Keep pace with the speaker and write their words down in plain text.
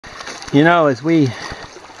You know, as we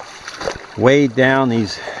wade down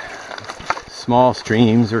these small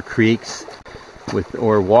streams or creeks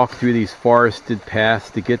or walk through these forested paths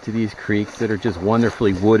to get to these creeks that are just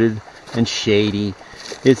wonderfully wooded and shady,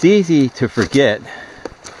 it's easy to forget,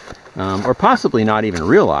 or possibly not even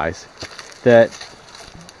realize, that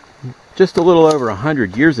just a little over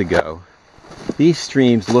 100 years ago, these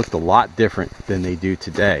streams looked a lot different than they do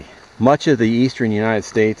today. Much of the eastern United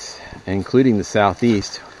States, including the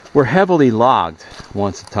southeast, were heavily logged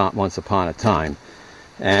once upon a time.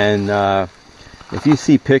 And if you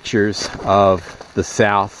see pictures of the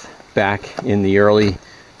South back in the early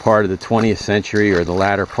part of the 20th century or the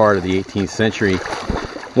latter part of the 18th century,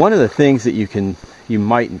 one of the things that you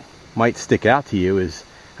might stick out to you is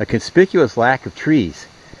a conspicuous lack of trees.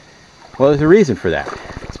 Well, there's a reason for that.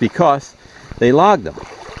 It's because they logged them.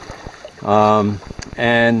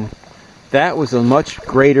 And that was a much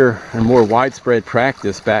greater and more widespread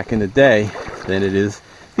practice back in the day than it is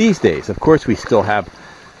these days. Of course, we still have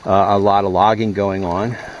a lot of logging going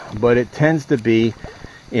on, but it tends to be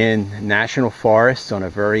in national forests on a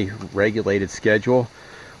very regulated schedule,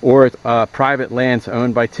 or private lands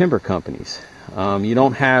owned by timber companies. You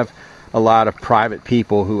don't have a lot of private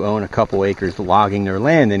people who own a couple acres logging their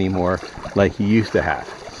land anymore like you used to have.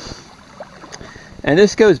 And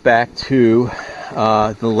this goes back to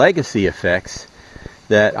the legacy effects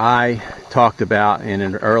that I talked about in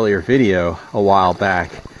an earlier video a while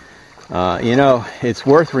back. You know, it's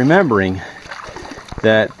worth remembering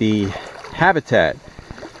that the habitat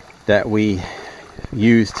that we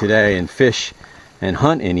use today and fish and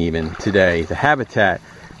hunt in even today, the habitat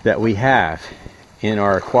that we have in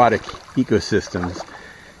our aquatic ecosystems,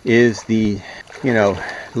 is the, you know,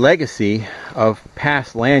 legacy of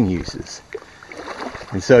past land uses.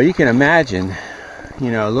 And so you can imagine,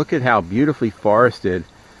 you know, look at how beautifully forested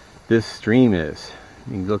this stream is.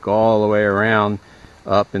 You can look all the way around,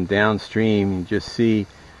 up and downstream, and just see,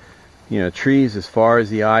 you know, trees as far as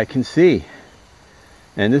the eye can see.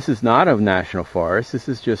 And this is not a national forest. This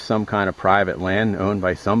is just some kind of private land owned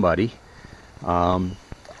by somebody.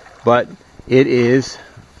 But it is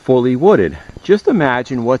fully wooded. Just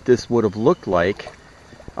imagine what this would have looked like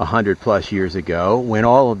 100+ years ago when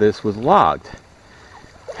all of this was logged.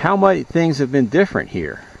 How might things have been different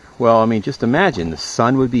here? Well, I mean, just imagine the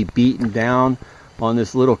sun would be beating down on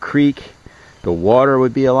this little creek. The water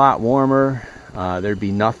would be a lot warmer. There'd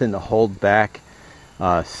be nothing to hold back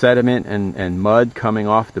sediment and mud coming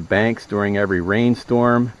off the banks during every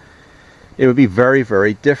rainstorm. It would be very,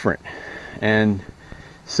 very different. And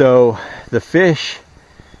so the fish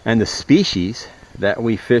and the species that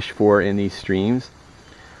we fish for in these streams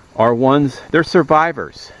are they're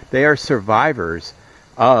survivors. They are survivors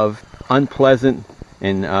of unpleasant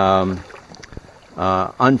and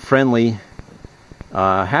unfriendly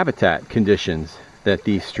habitat conditions that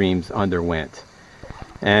these streams underwent.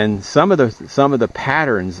 And some of the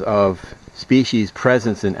patterns of species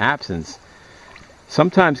presence and absence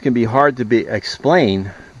sometimes can be hard to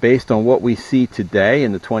explained based on what we see today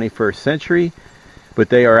in the 21st century, but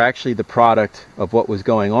they are actually the product of what was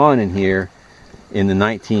going on in here in the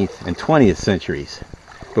 19th and 20th centuries,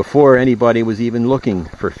 before anybody was even looking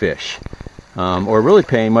for fish, or really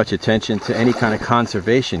paying much attention to any kind of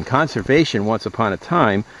conservation. Conservation, once upon a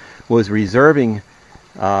time, was reserving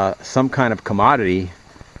some kind of commodity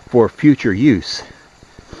for future use.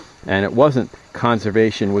 And it wasn't,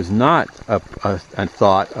 conservation was not a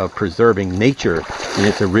thought of preserving nature in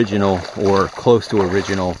its original or close to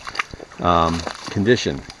original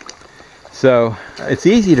condition. So it's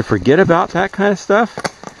easy to forget about that kind of stuff,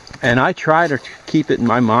 and I try to keep it in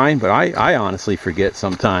my mind, but I honestly forget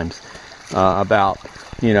sometimes about,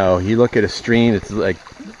 you know, you look at a stream, it's like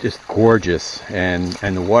just gorgeous, and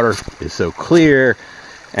the water is so clear,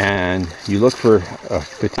 and you look for a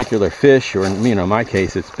particular fish, or, you know, in my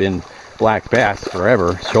case it's been black bass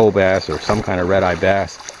forever, shoal bass or some kind of red-eye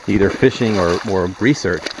bass, either fishing or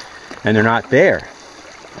research, and they're not there.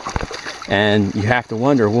 And you have to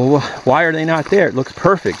wonder, well, why are they not there? It looks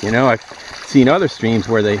perfect. You know, I've seen other streams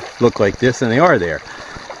where they look like this and they are there.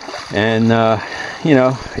 And, you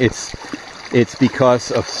know, it's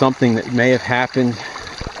because of something that may have happened,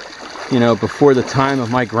 you know, before the time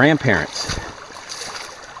of my grandparents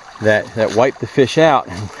that wiped the fish out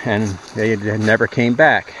and they never came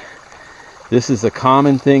back. This is a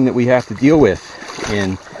common thing that we have to deal with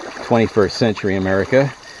in 21st century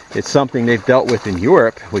America. It's something they've dealt with in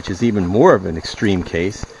Europe, which is even more of an extreme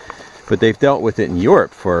case, but they've dealt with it in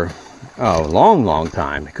Europe for a long, long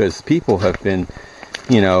time, because people have been,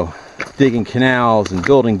 you know, digging canals and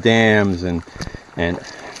building dams and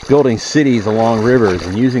building cities along rivers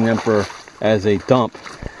and using them as a dump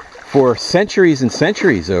for centuries and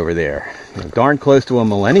centuries over there, darn close to a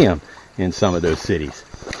millennium in some of those cities.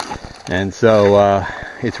 And so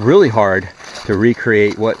it's really hard to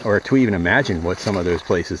recreate or to even imagine what some of those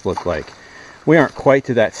places look like. We aren't quite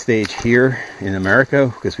to that stage here in America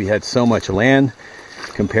because we had so much land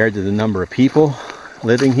compared to the number of people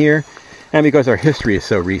living here, and because our history is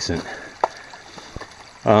so recent.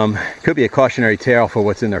 Could be a cautionary tale for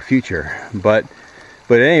what's in our future, but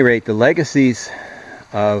at any rate, the legacies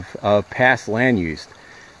of past land use.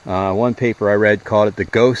 One paper I read called it the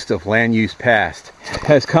ghost of land use past,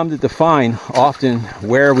 has come to define often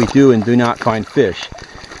where we do and do not find fish.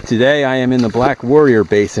 Today I am in the Black Warrior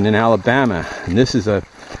Basin in Alabama, and this is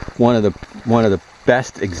one of the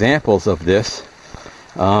best examples of this,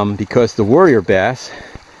 because the warrior bass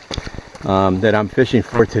that I'm fishing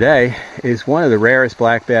for today is one of the rarest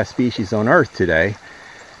black bass species on earth today.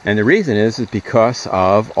 And the reason is because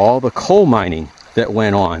of all the coal mining that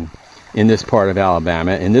went on in this part of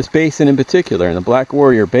Alabama, in this basin in particular, in the Black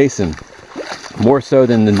Warrior Basin, more so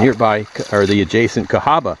than the nearby or the adjacent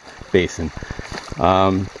Cahaba Basin.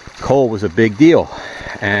 Coal was a big deal,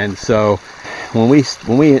 and so when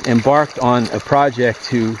we embarked on a project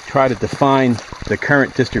to try to define the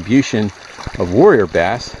current distribution of warrior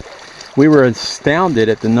bass, we were astounded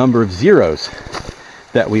at the number of zeros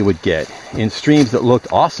that we would get in streams that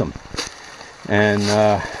looked awesome. And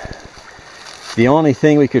the only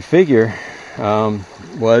thing we could figure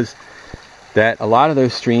was that a lot of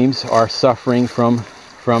those streams are suffering from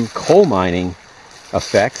coal mining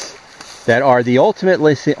effects that are the ultimate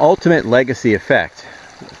legacy effect.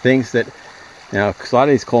 Things that, because a lot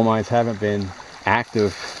of these coal mines haven't been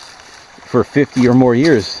active for 50 or more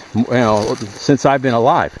years, since I've been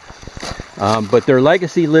alive. But their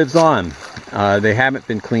legacy lives on. They haven't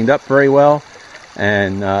been cleaned up very well,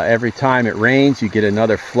 and every time it rains you get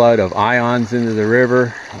another flood of ions into the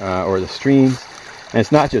river or the streams. And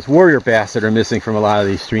it's not just warrior bass that are missing from a lot of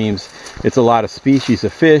these streams, it's a lot of species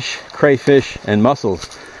of fish, crayfish and mussels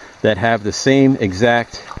that have the same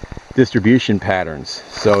exact distribution patterns.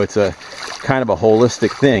 So it's a kind of a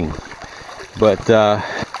holistic thing. But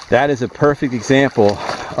that is a perfect example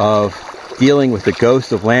of dealing with the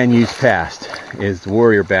ghost of land use past, is the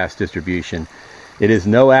warrior bass distribution. It is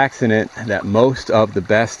no accident that most of the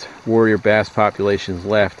best warrior bass populations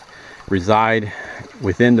left reside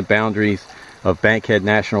within the boundaries of Bankhead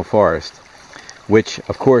National Forest, which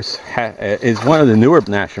of course is one of the newer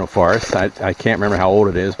national forests. I can't remember how old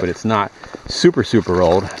it is, but it's not super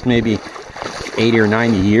old. It's maybe 80 or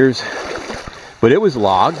 90 years. But it was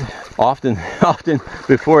logged often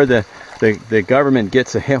before the government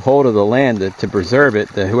gets a hold of the land to preserve it.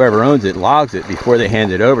 Whoever owns it logs it before they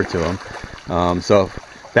hand it over to them. So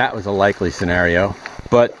that was a likely scenario.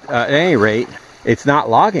 But at any rate, it's not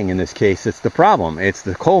logging in this case. It's the problem. It's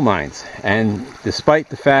the coal mines. And despite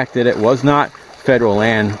the fact that it was not federal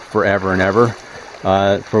land forever and ever,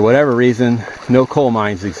 for whatever reason, no coal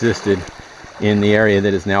mines existed in the area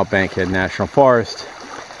that is now Bankhead National Forest.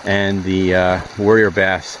 And the warrior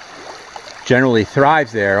bass generally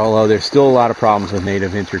thrives there, although there's still a lot of problems with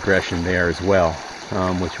native introgression there as well,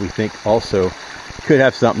 which we think also could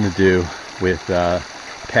have something to do with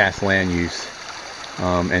past land use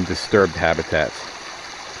and disturbed habitats.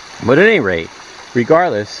 But at any rate,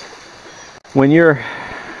 regardless, when you're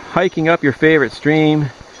hiking up your favorite stream,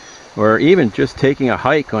 or even just taking a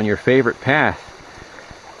hike on your favorite path,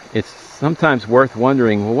 it's sometimes worth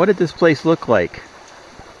wondering, well, what did this place look like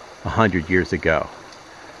 100 years ago?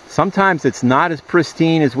 Sometimes it's not as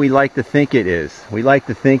pristine as we like to think it is. We like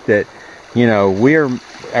to think that,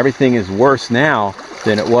 everything is worse now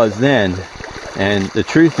than it was then. And the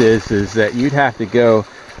truth is that you'd have to go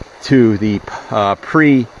to the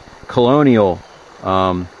pre-colonial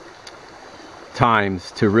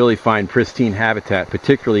times to really find pristine habitat,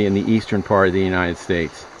 particularly in the eastern part of the United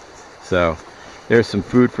States. So there's some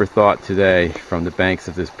food for thought today from the banks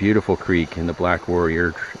of this beautiful creek in the Black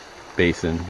Warrior Basin